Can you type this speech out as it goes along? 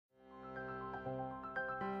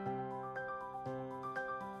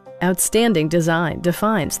Outstanding design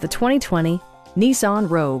defines the 2020 Nissan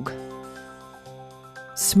Rogue.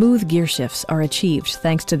 Smooth gear shifts are achieved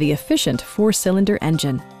thanks to the efficient 4-cylinder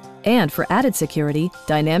engine. And for added security,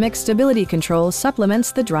 dynamic stability control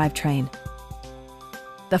supplements the drivetrain.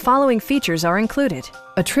 The following features are included: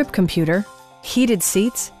 a trip computer, heated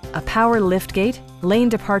seats, a power liftgate, lane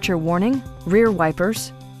departure warning, rear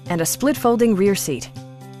wipers, and a split-folding rear seat.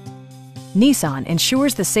 Nissan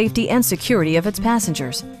ensures the safety and security of its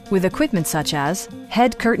passengers with equipment such as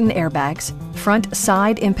head curtain airbags, front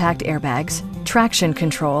side impact airbags, traction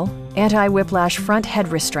control, anti-whiplash front head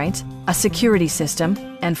restraints, a security system,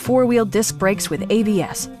 and 4-wheel disc brakes with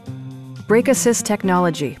ABS. Brake Assist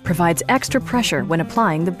technology provides extra pressure when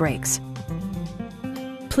applying the brakes.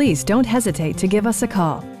 Please don't hesitate to give us a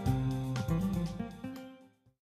call.